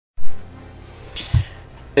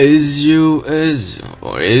Is you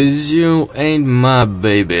ain't my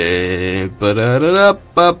baby.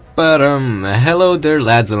 Ba-da-da-da-ba-ba-dum. Hello there,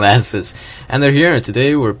 lads and lasses, and they're here.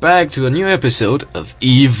 Today we're back to a new episode of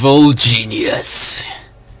Evil Genius.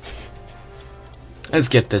 Let's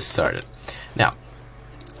get this started. Now,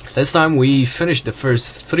 last time we finished the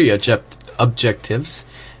first three objectives,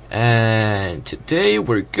 and today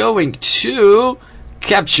we're going to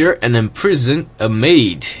capture and imprison a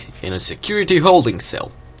maid in a security holding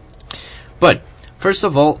cell. But first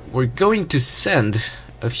of all, we're going to send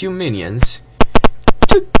a few minions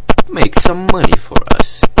to make some money for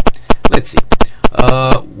us. Let's see.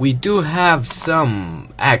 We do have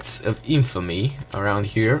some acts of infamy around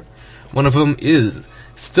here. One of them is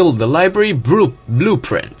still the library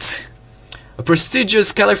blueprint. A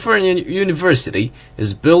prestigious California university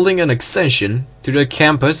is building an extension to the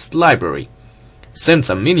campus library. Send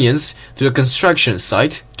some minions to the construction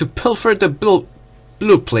site to pilfer the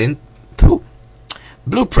blueprints.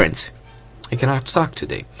 I cannot talk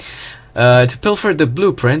today. To pilfer the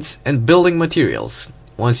blueprints and building materials.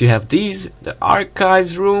 Once you have these, the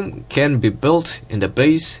archives room can be built in the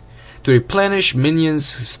base to replenish minions'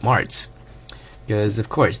 smarts. Because of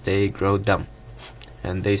course they grow dumb,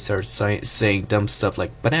 and they start saying dumb stuff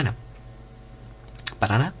like banana.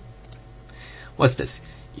 Banana? What's this?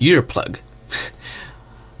 Earplug.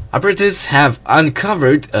 Operatives have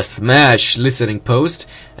uncovered a smash listening post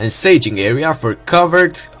and staging area for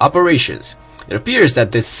covert operations. It appears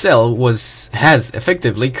that this cell has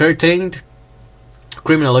effectively curtailed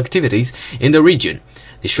criminal activities in the region.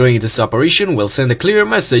 Destroying this operation will send a clear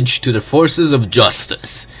message to the forces of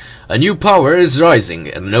justice. A new power is rising,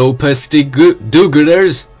 and no pesky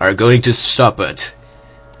do-gooders are going to stop it.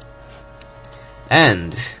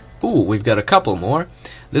 And, we've got a couple more.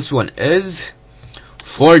 This one is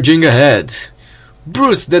Forging Ahead.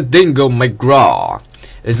 Bruce the Dingo McGraw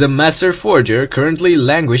is a master forger currently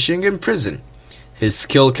languishing in prison. His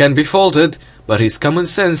skill can be faulted, but his common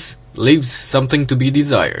sense leaves something to be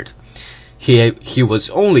desired. He was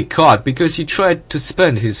only caught because he tried to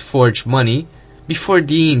spend his forged money before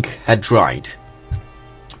the ink had dried.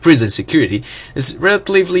 Prison security is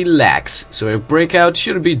relatively lax, so a breakout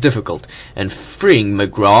shouldn't be difficult, and freeing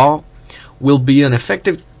McGraw will be an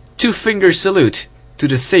effective two-finger salute to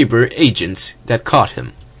the Saber agents that caught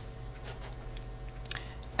him.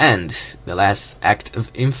 And the last act of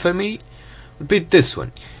infamy would be this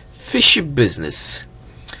one. Fishy business.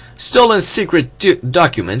 Stolen secret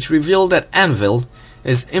documents reveal that Anvil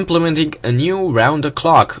is implementing a new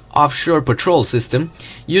round-the-clock offshore patrol system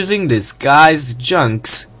using disguised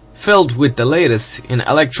junks filled with the latest in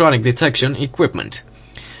electronic detection equipment.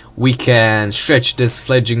 We can stretch this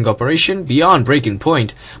fledgling operation beyond breaking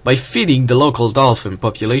point by feeding the local dolphin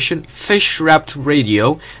population fish-wrapped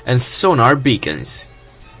radio and sonar beacons.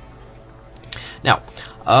 Now,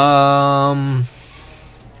 I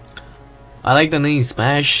like the name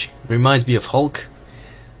Smash. Reminds me of Hulk,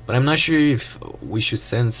 but I'm not sure if we should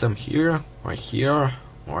send some here or here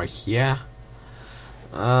or here.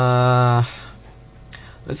 Let's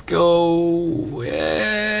go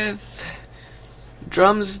with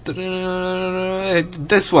drums,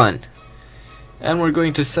 this one, and we're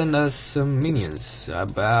going to send us some minions,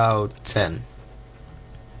 about 10,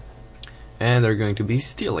 and they're going to be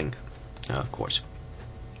stealing, of course.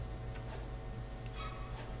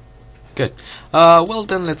 Good. Well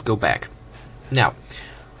then, let's go back. Now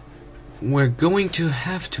we're going to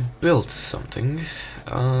have to build something.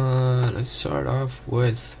 Let's start off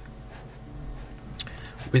with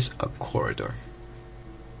a corridor.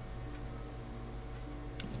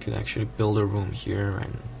 Could actually build a room here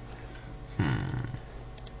and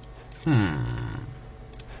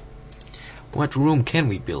what room can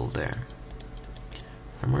we build there?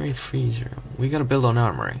 Armory, freezer. We gotta build an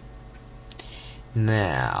armory.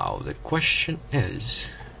 Now the question is,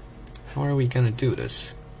 how are we gonna do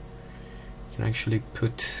this? Can actually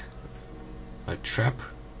put a trap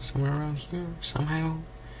somewhere around here somehow?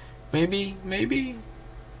 Maybe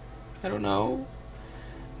I don't know.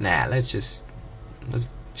 Nah, let's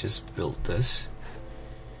just build this.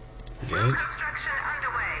 Good.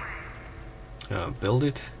 Build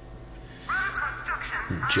it.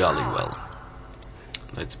 Jolly well.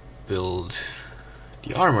 Let's build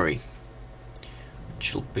the armory,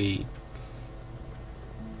 which will be,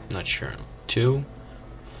 not sure, 2,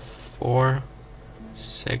 4,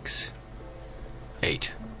 6,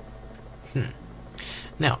 8.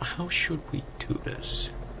 Now, how should we do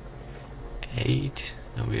this? 8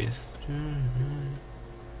 with. I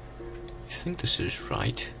think this is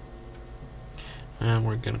right. And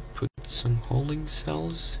we're gonna put some holding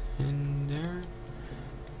cells in there.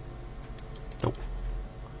 Nope.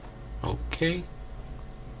 okay.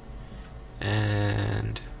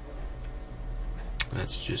 And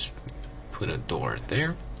let's just put a door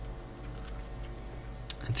there.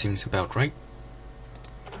 That seems about right.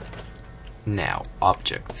 Now,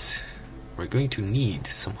 objects. We're going to need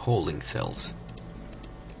some holding cells.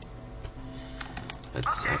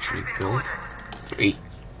 Let's actually build 3.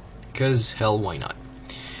 Because hell, why not?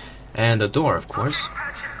 And a door, of course.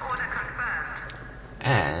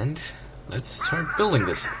 And let's start building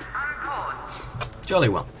this. Jolly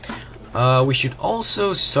well. We should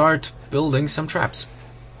also start building some traps.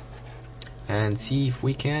 And see if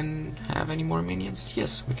we can have any more minions.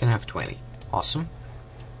 Yes, we can have 20. Awesome.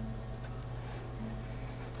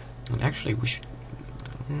 And actually, we should...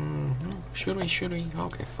 Should we?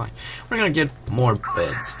 Okay, fine. We're gonna get more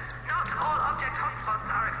beds. Not all object hotspots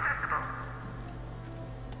are accessible.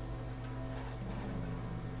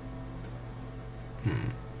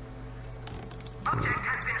 Object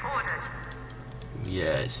has been ordered.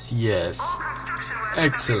 Yes. All construction work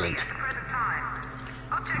Excellent. at the present time.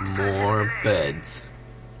 Object More purchase delayed. beds.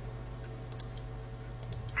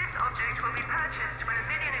 This object will be purchased when a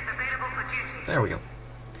minion is available for duty. There we go.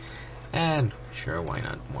 And sure, why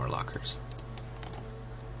not more lockers?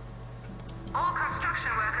 All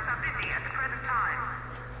construction workers are busy at the present time.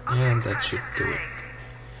 And that should do it.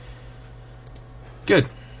 Good.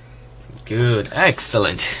 Good.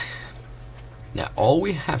 Excellent. Now all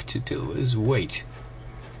we have to do is wait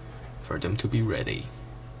for them to be ready.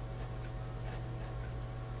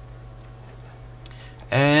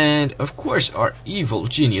 And of course our evil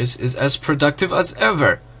genius is as productive as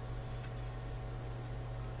ever.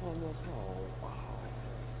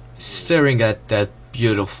 Staring at that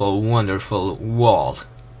beautiful, wonderful wall.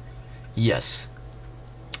 Yes.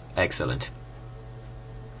 Excellent.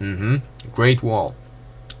 Great wall.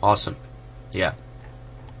 Awesome. Yeah.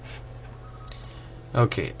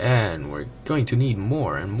 Okay, and we're going to need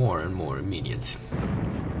more and more and more minions.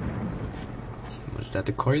 Was that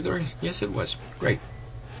the corridor? Yes, it was. Great.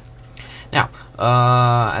 Now,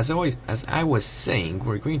 as I was saying,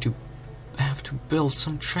 we're going to have to build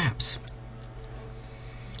some traps.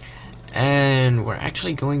 And we're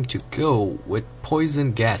actually going to go with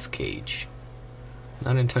poison gas cage.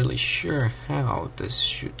 Not entirely sure how this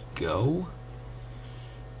should go.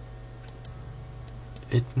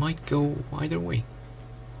 It might go either way.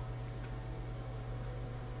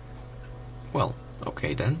 Well,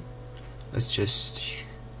 okay then. Let's just,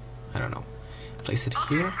 I don't know, place it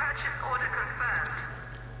here. Purchase order confirmed.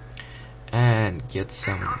 And get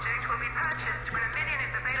some Object will be purchased when a minion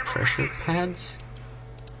is available for pressure duty. pads.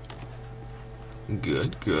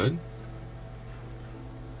 Good.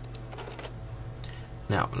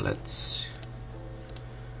 Now let's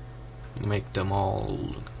make them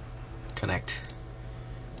all connect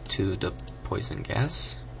to the poison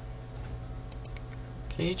gas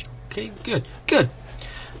cage. Okay, good.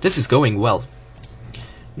 This is going well.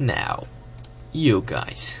 Now, you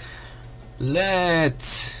guys,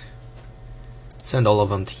 let's send all of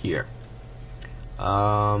them here.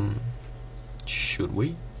 Should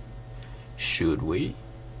we?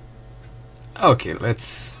 Okay,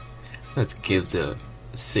 let's give the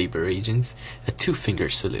Saber agents a 2-finger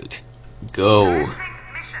salute. Go. Mission.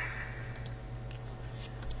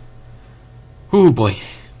 Oh boy.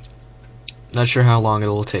 Not sure how long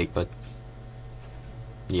it'll take, but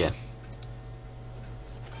yeah.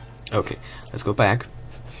 Okay, let's go back.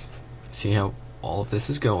 See how all of this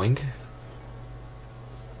is going.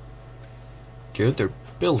 Good, they're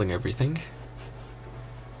building everything.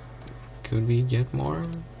 Could we get more?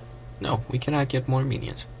 No, we cannot get more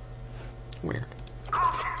minions. Weird.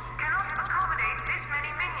 Caution. Cannot accommodate this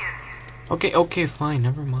many minions. Okay, fine,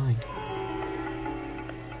 never mind.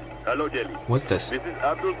 Hello, Delhi. What's this? This is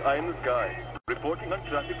Abdul Eye in the Sky, reporting on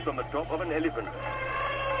traffic from the top of an elephant.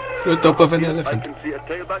 The top of an Yes, elephant. I can see a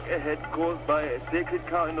tailback ahead caused by a sacred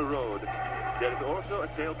cow in the road. There is also a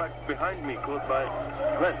tailback behind me caused by,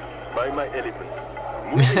 well, by my elephant.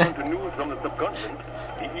 Moving on to news from the subcontinent,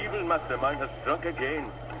 the evil mastermind has struck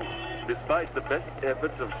again, despite the best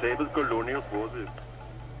efforts of Sable's colonial forces.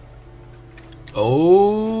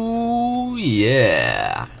 Oh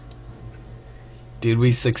yeah. Did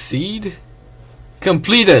we succeed?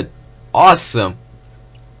 Completed. Awesome.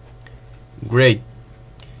 Great.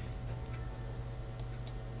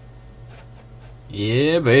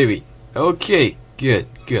 Yeah, baby. Okay, good.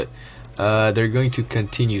 They're going to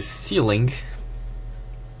continue stealing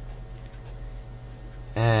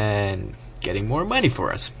and getting more money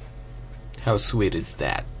for us. How sweet is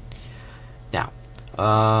that? Now,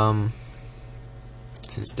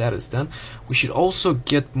 since that is done, we should also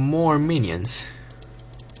get more minions.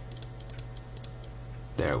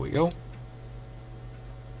 There we go.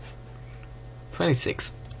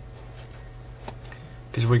 26.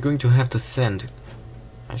 Because we're going to have to send...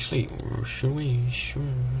 Actually, should we? Sure.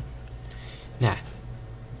 Nah.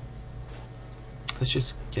 Let's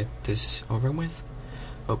just get this over with.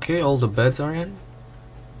 Okay, all the beds are in.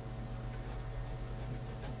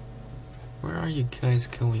 Where are you guys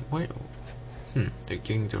going? Why? They're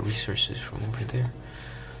getting the resources from over there.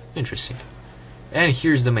 Interesting. And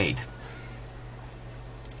here's the maid.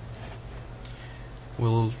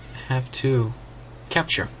 We'll have to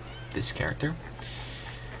capture this character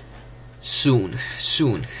soon.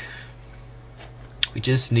 We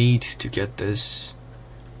just need to get this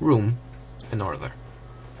room in order.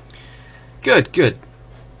 Good.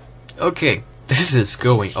 Okay, this is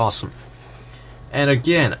going awesome. And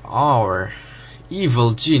again, our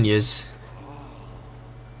evil genius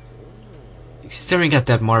staring at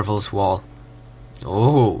that marvelous wall.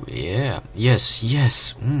 Oh, yeah.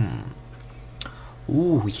 Yes.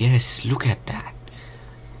 Ooh, yes, look at that.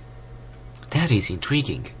 That is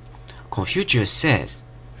intriguing. Confucius says...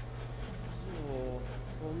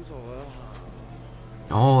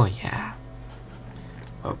 Oh, yeah.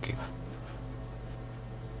 Okay.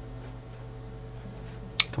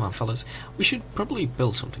 Come on, fellas. We should probably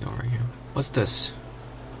build something over here. What's this?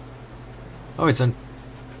 Oh, it's an...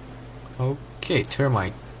 Okay,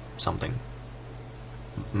 termite something.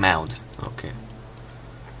 Mound. Okay.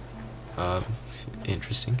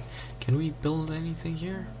 Interesting. Can we build anything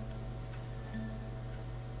here?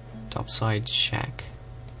 Topside shack.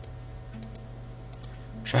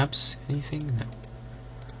 Traps? Anything? No.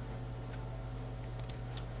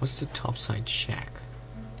 What's the topside shack?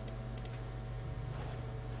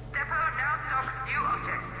 Depot now stocks new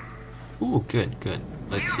objectives. Ooh, good.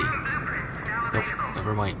 Let's see. New room blueprints now Nope, available.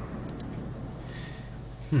 never mind.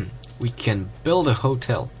 We can build a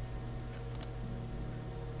hotel.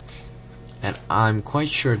 And I'm quite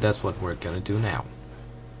sure that's what we're gonna do now.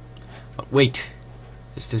 But wait,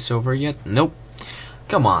 is this over yet? Nope.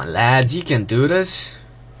 Come on, lads, you can do this.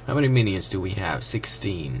 How many minions do we have?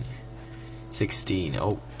 16. 16,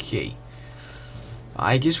 okay.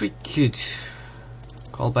 I guess we could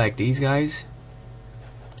call back these guys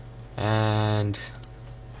and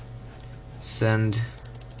send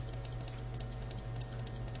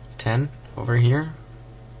 10 over here,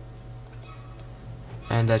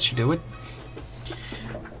 and that should do it.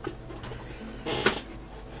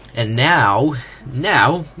 And now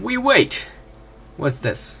we wait. What's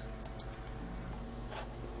this?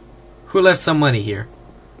 Who left some money here?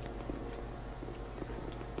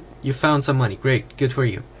 You found some money. Great, good for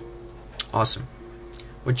you. Awesome.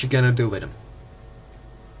 What you gonna do with them?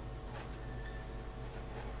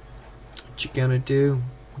 What you gonna do?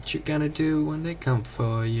 What you gonna do when they come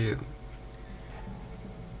for you?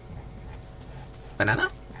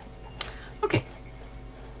 Banana? Okay.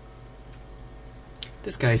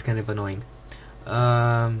 This guy is kind of annoying.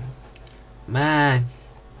 Man,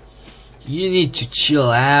 you need to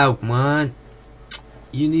chill out, man.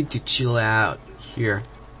 You need to chill out. Here.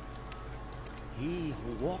 He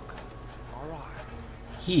who walk arrive.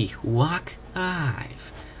 He who walk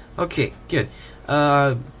alive. Okay, good.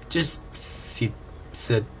 Just sit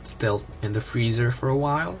still in the freezer for a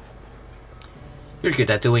while. You're good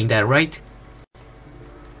at doing that, right?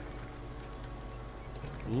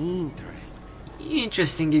 Interesting.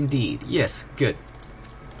 Interesting indeed. Yes, good.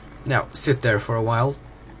 Now, sit there for a while.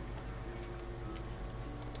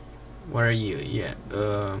 Where are you? Yeah,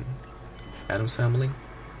 Adam's Family.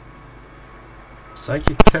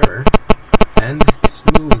 Psychic Terror. And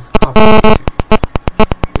Smooth Operator.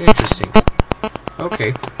 Interesting.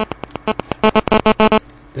 Okay.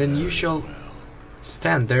 Then you shall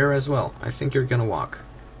stand there as well. I think you're gonna walk.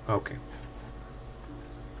 Okay.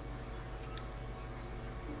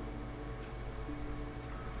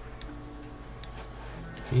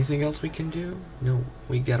 Anything else we can do? No,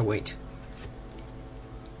 we gotta wait.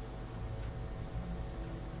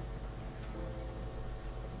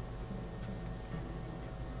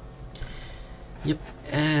 Yep,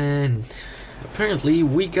 and apparently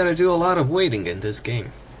we gotta do a lot of waiting in this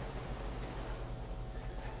game.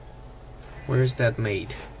 Where's that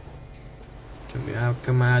maid? Come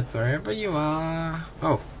out, wherever you are.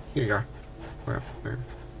 Oh, here you are. Where?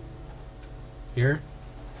 Here?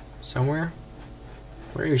 Somewhere?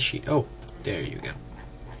 Where is she? Oh, there you go.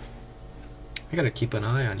 I gotta keep an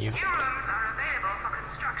eye on you. New rooms are available for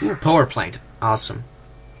construction. Ooh, power plant. Awesome.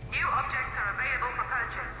 New objects are available for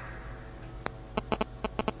purchase.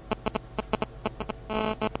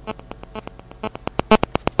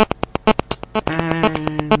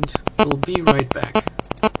 And we'll be right back.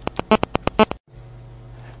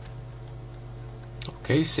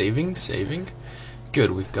 Okay, saving.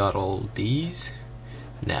 Good, we've got all these.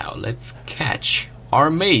 Now let's catch our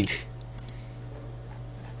mate.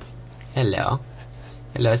 Hello.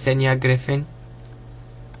 Hello, Senor Griffin.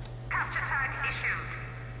 Capture tag issued.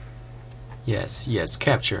 Yes, yes,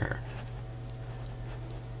 capture her.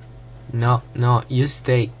 No, no, you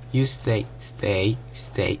stay. You stay. Stay.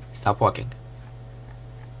 Stay. Stop walking.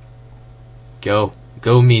 Go.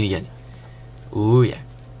 Go, minion. Ooh, yeah.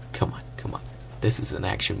 Come on, come on. This is an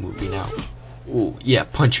action movie now. Ooh, yeah,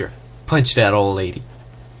 punch her. Punch that old lady.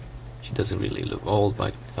 She doesn't really look old,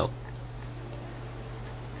 but hell.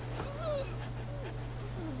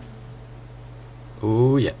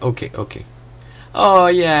 Ooh, yeah. Okay, okay. Oh,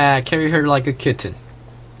 yeah. Carry her like a kitten.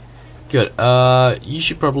 Good. You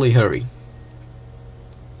should probably hurry.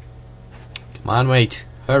 Come on, wait.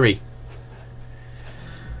 Hurry.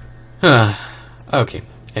 Okay.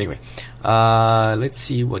 Anyway. Let's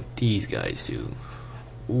see what these guys do.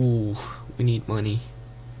 Ooh, we need money.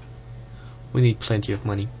 We need plenty of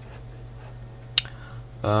money.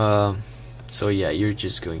 So yeah, you're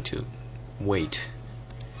just going to wait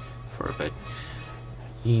for a bit.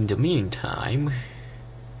 In the meantime,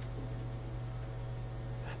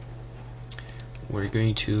 we're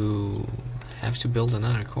going to have to build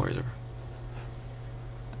another corridor.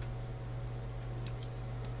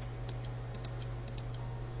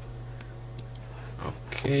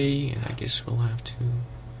 Okay, and I guess we'll have to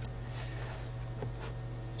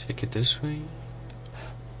take it this way.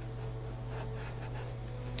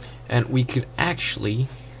 And we could actually...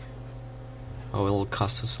 oh, it'll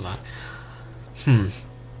cost us a lot.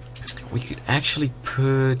 We could actually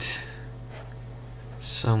put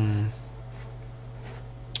some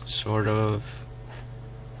sort of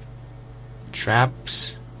trap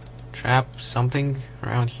something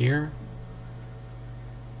around here.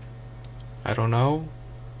 I don't know.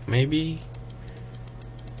 Maybe?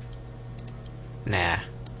 Nah.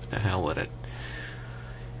 The hell with it.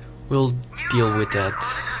 We'll deal with that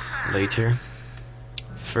later.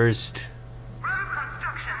 First, Road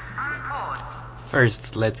construction unpaused.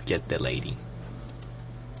 First, let's get the lady.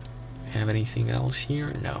 Have anything else here?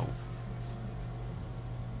 No.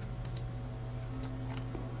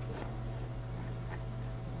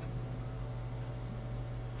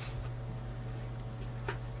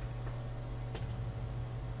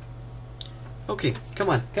 Okay, come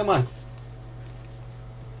on, come on.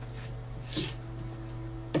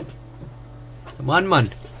 Come on, man.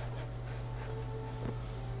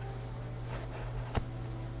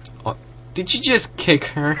 Oh, did you just kick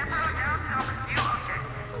her?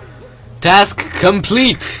 Task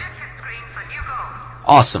complete! Screen for new goal.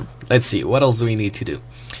 Awesome. Let's see, what else do we need to do?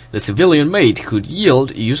 The civilian maid could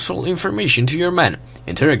yield useful information to your men.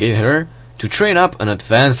 Interrogate her to train up an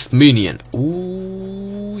advanced minion.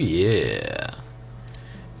 Ooh, yeah.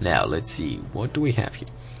 Now, let's see, what do we have here?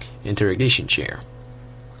 Interrogation chair.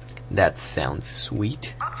 That sounds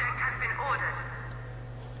sweet. Object has been ordered.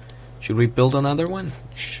 Should we build another one?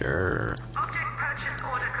 Sure. Object purchase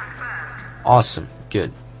order confirmed. Awesome.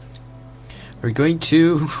 Good. We're going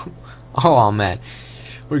to... oh, man.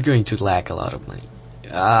 We're going to lack a lot of money.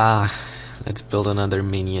 Let's build another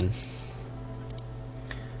minion.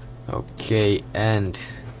 Okay, and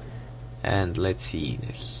let's see.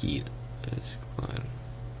 The heat is going...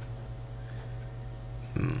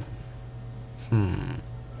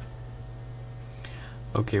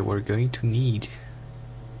 Okay, we're going to need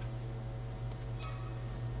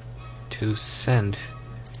to send...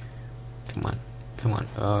 Come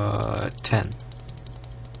on, 10.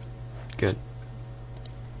 Good.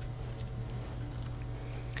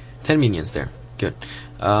 10 minions there. Good.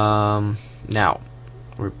 Now,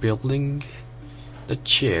 we're building the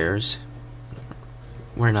chairs.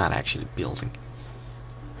 We're not actually building.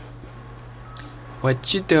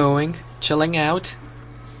 What you doing? Chilling out?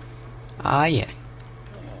 Ah, yeah.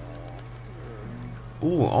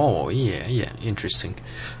 Ooh, oh, yeah, interesting.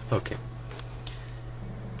 Okay.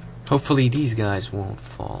 Hopefully these guys won't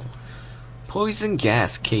fall. Poison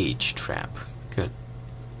gas cage trap. Good.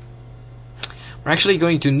 We're actually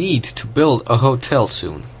going to need to build a hotel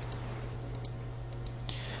soon.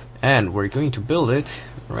 And we're going to build it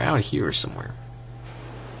around here somewhere.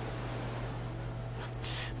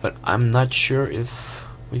 But I'm not sure if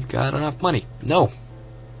we've got enough money. No,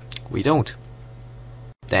 we don't.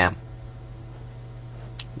 Damn.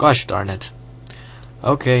 Gosh darn it.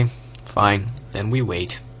 Okay, fine. Then we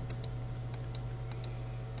wait.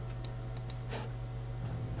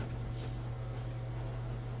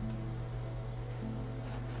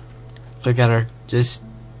 Look at her, just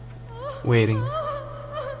waiting.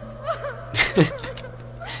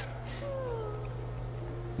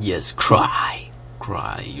 Yes, cry.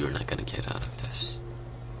 cry. You're not gonna get out of this.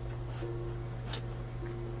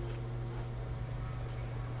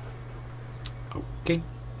 Okay.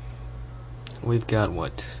 We've got,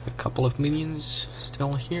 what, a couple of minions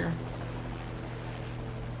still here?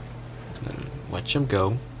 And then watch them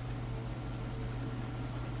go.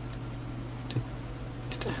 Did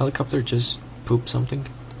the helicopter just poop something?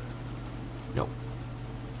 No.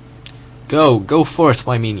 Go forth,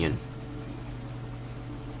 my minion.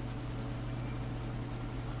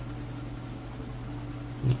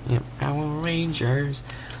 Yep, Power Rangers.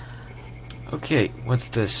 Okay, what's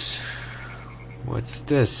this? What's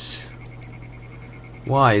this?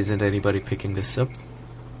 Why isn't anybody picking this up?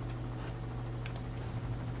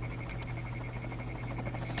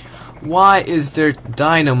 Why is there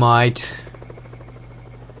dynamite?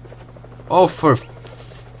 Oh,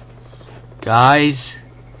 guys,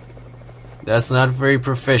 that's not very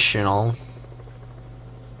professional.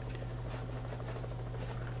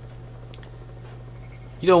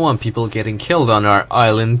 You don't want people getting killed on our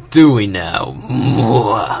island, do we now?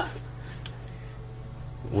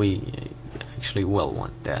 We actually will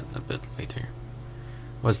want that a bit later.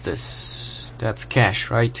 What's this? That's cash,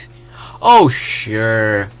 right? Oh,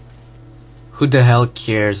 sure. Who the hell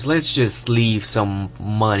cares? Let's just leave some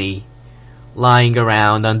money lying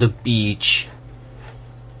around on the beach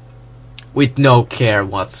with no care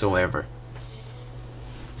whatsoever.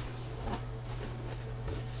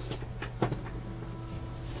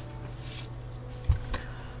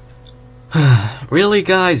 Really,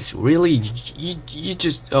 guys? Really? You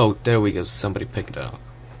just... Oh, there we go. Somebody picked it up.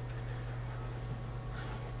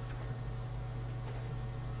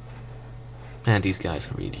 Man, these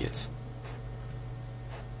guys are idiots.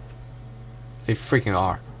 They freaking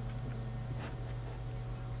are.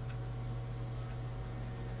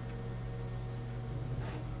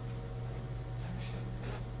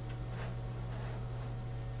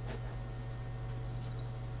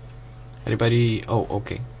 Anybody? Oh,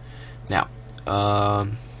 okay. Now,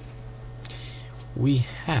 we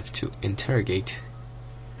have to interrogate.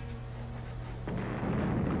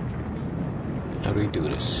 How do we do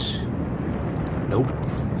this? Nope.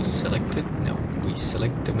 We select it. No. We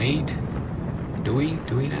select the maid. Do we?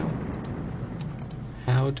 Do we now?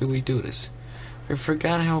 How do we do this? I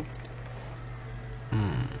forgot how...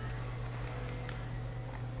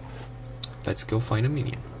 Let's go find a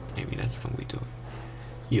minion. Maybe that's how we do it.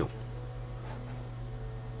 You.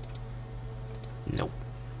 Nope.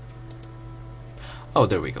 Oh,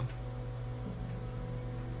 there we go.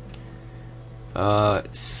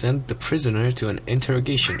 Send the prisoner to an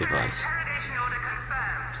interrogation device. Interrogation order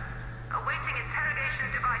confirmed. Awaiting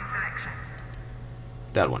interrogation device selection.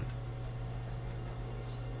 That one.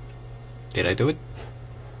 Did I do it?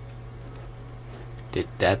 Did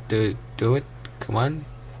that do it? Come on.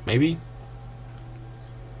 Maybe?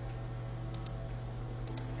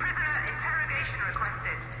 Prisoner interrogation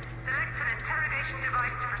requested. Select an interrogation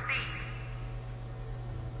device to proceed.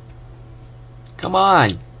 Come on.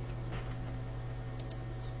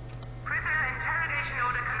 Prisoner interrogation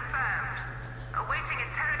order confirmed. Awaiting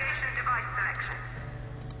interrogation device selection.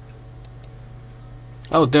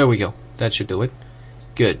 Oh, there we go. That should do it.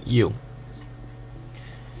 Good. You.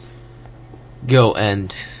 Go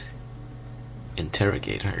and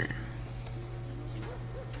interrogate her.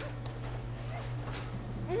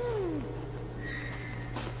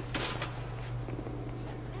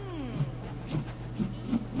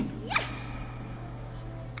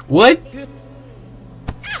 What?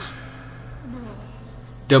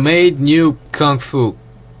 The maid knew Kung Fu.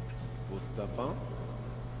 Mustafa,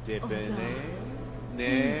 Debene,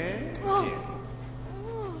 Ne, Gir.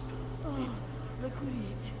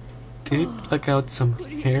 Did he pluck out some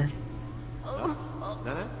hair?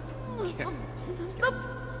 Nana, Gir.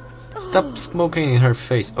 Stop smoking in her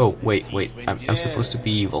face. Oh, wait. I'm supposed to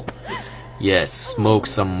be evil. Yes, smoke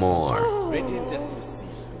some more. Radiant death receive.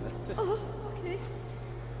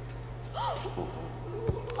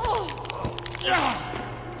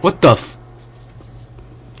 What the f...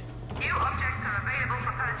 New objects are available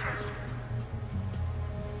for purchase.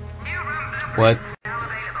 New room blueprint What? now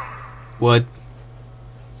available. What?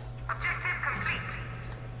 Objective complete.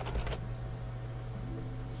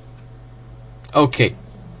 Okay.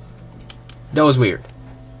 That was weird.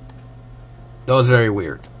 That was very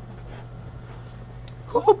weird.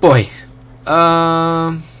 Oh boy.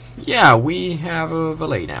 Yeah, we have a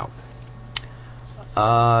valet now.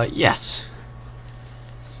 Yes.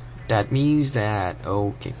 That means that...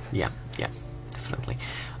 Okay, yeah, definitely.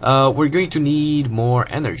 We're going to need more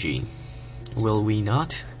energy. Will we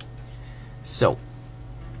not? So.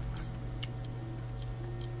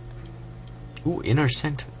 Ooh, inner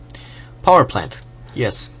sanctum. Power plant.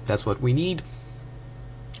 Yes, that's what we need.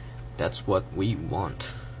 That's what we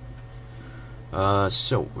want.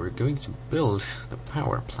 So we're going to build the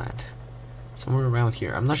power plant somewhere around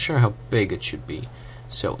here. I'm not sure how big it should be.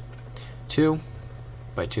 So 2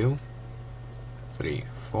 by 2, 3,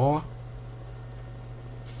 4,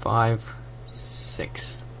 5,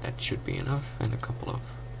 6. That should be enough, and a couple of.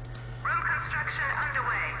 Room construction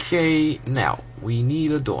underway. Okay, now we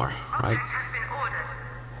need a door, right? Object has been ordered.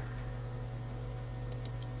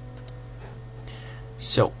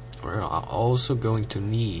 So we're also going to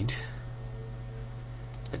need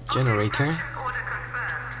a generator Order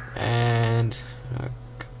confirmed. and a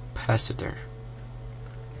capacitor,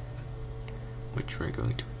 which we're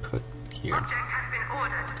going to put here. Object has been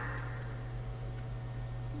ordered.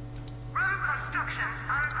 Room construction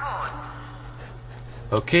unpaused.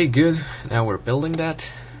 Okay, good. Now we're building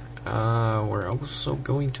that. We're also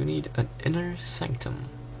going to need an inner sanctum.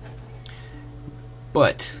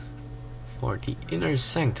 But for the inner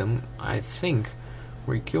sanctum, I think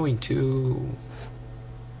we're going to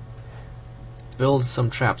build some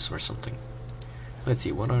traps or something. Let's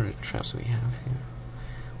see, what are the traps we have here?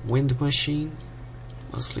 Wind machine,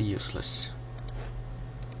 mostly useless.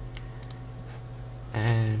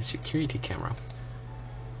 And security camera.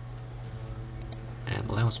 And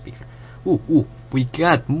loudspeaker. Ooh, we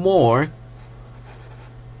got more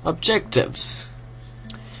objectives.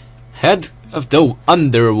 Head of the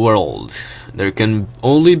underworld. There can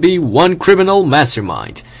only be one criminal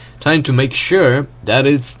mastermind. Time to make sure that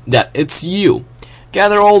it's you.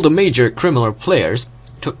 Gather all the major criminal players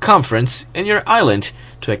to a conference in your island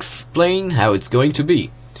to explain how it's going to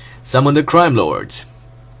be. Summon the crime lords.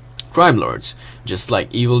 Crime lords, just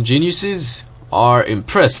like evil geniuses, are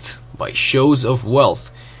impressed by shows of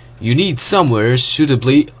wealth. You need somewhere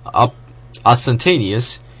suitably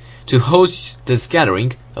ostentatious to host this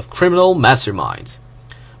gathering of criminal masterminds.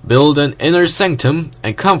 Build an inner sanctum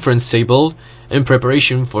and conference table in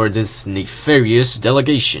preparation for this nefarious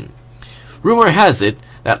delegation. Rumor has it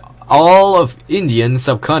that all of Indian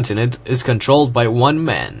subcontinent is controlled by one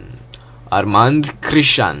man, Armand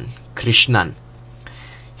Krishnan.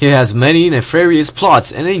 He has many nefarious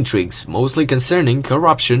plots and intrigues, mostly concerning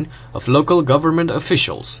corruption of local government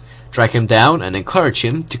officials. Track him down and encourage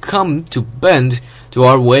him to come to bend to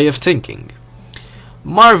our way of thinking.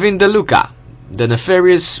 Marvin DeLuca, the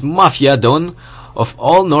nefarious mafia don of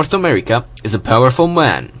all North America, is a powerful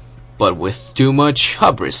man, but with too much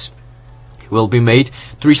hubris. He will be made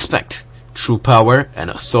to respect true power and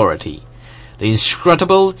authority. The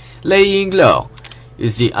inscrutable Lei Yingluo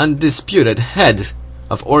is the undisputed head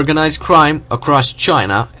of organized crime across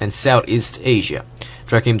China and Southeast Asia.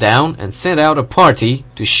 Track him down and send out a party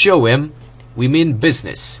to show him we mean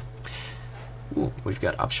business. Ooh, we've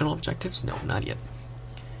got optional objectives? No, not yet.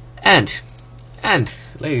 And,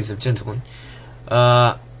 ladies and gentlemen,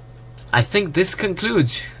 I think this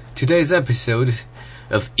concludes today's episode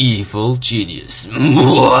of Evil Genius.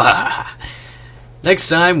 Next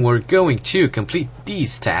time we're going to complete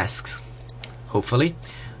these tasks, hopefully.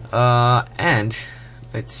 And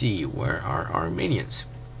let's see, where are our minions?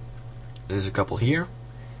 There's a couple here.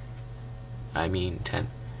 I mean 10.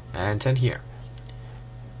 And 10 here.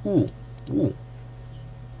 Ooh.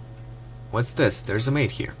 What's this? There's a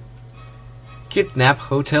maid here. Kidnap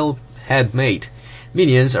hotel head maid.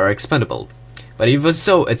 Minions are expendable. But even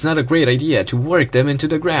so, it's not a great idea to work them into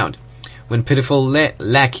the ground. When pitiful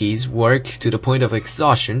lackeys work to the point of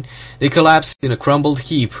exhaustion, they collapse in a crumbled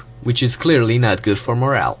heap, which is clearly not good for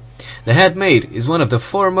morale. The head maid is one of the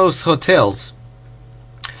foremost hotels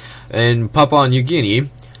in Papua New Guinea.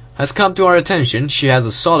 Has come to our attention. She has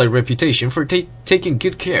a solid reputation for taking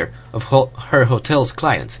good care of her hotel's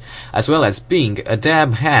clients, as well as being a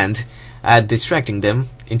dab hand at distracting them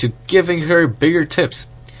into giving her bigger tips.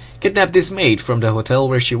 Kidnap this maid from the hotel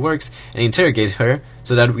where she works and interrogate her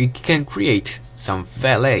so that we can create some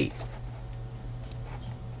valets.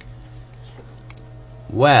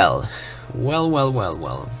 Well. We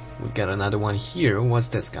got another one here. What's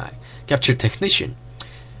this guy? Capture technician.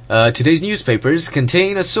 Today's newspapers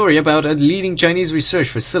contain a story about a leading Chinese research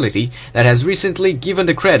facility that has recently given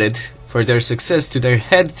the credit for their success to their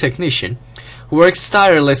head technician, who works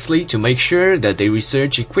tirelessly to make sure that their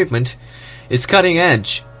research equipment is cutting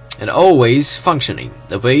edge and always functioning.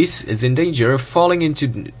 The base is in danger of falling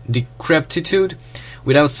into decrepitude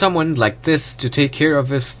without someone like this to take care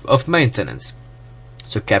of maintenance.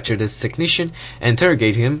 So capture this technician and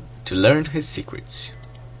interrogate him to learn his secrets.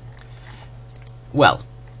 Well,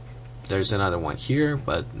 there's another one here,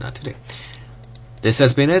 but not today. This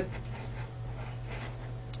has been it.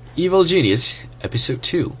 Evil Genius, Episode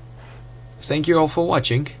 2. Thank you all for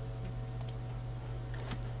watching.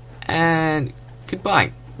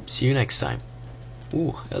 Goodbye. See you next time.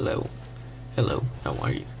 Ooh, hello. Hello, how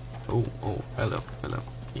are you? Oh, hello,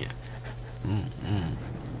 yeah.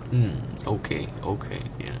 Okay,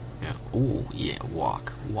 yeah. Ooh, yeah,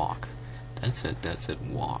 walk. That's it,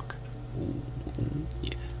 walk. Ooh,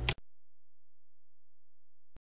 yeah.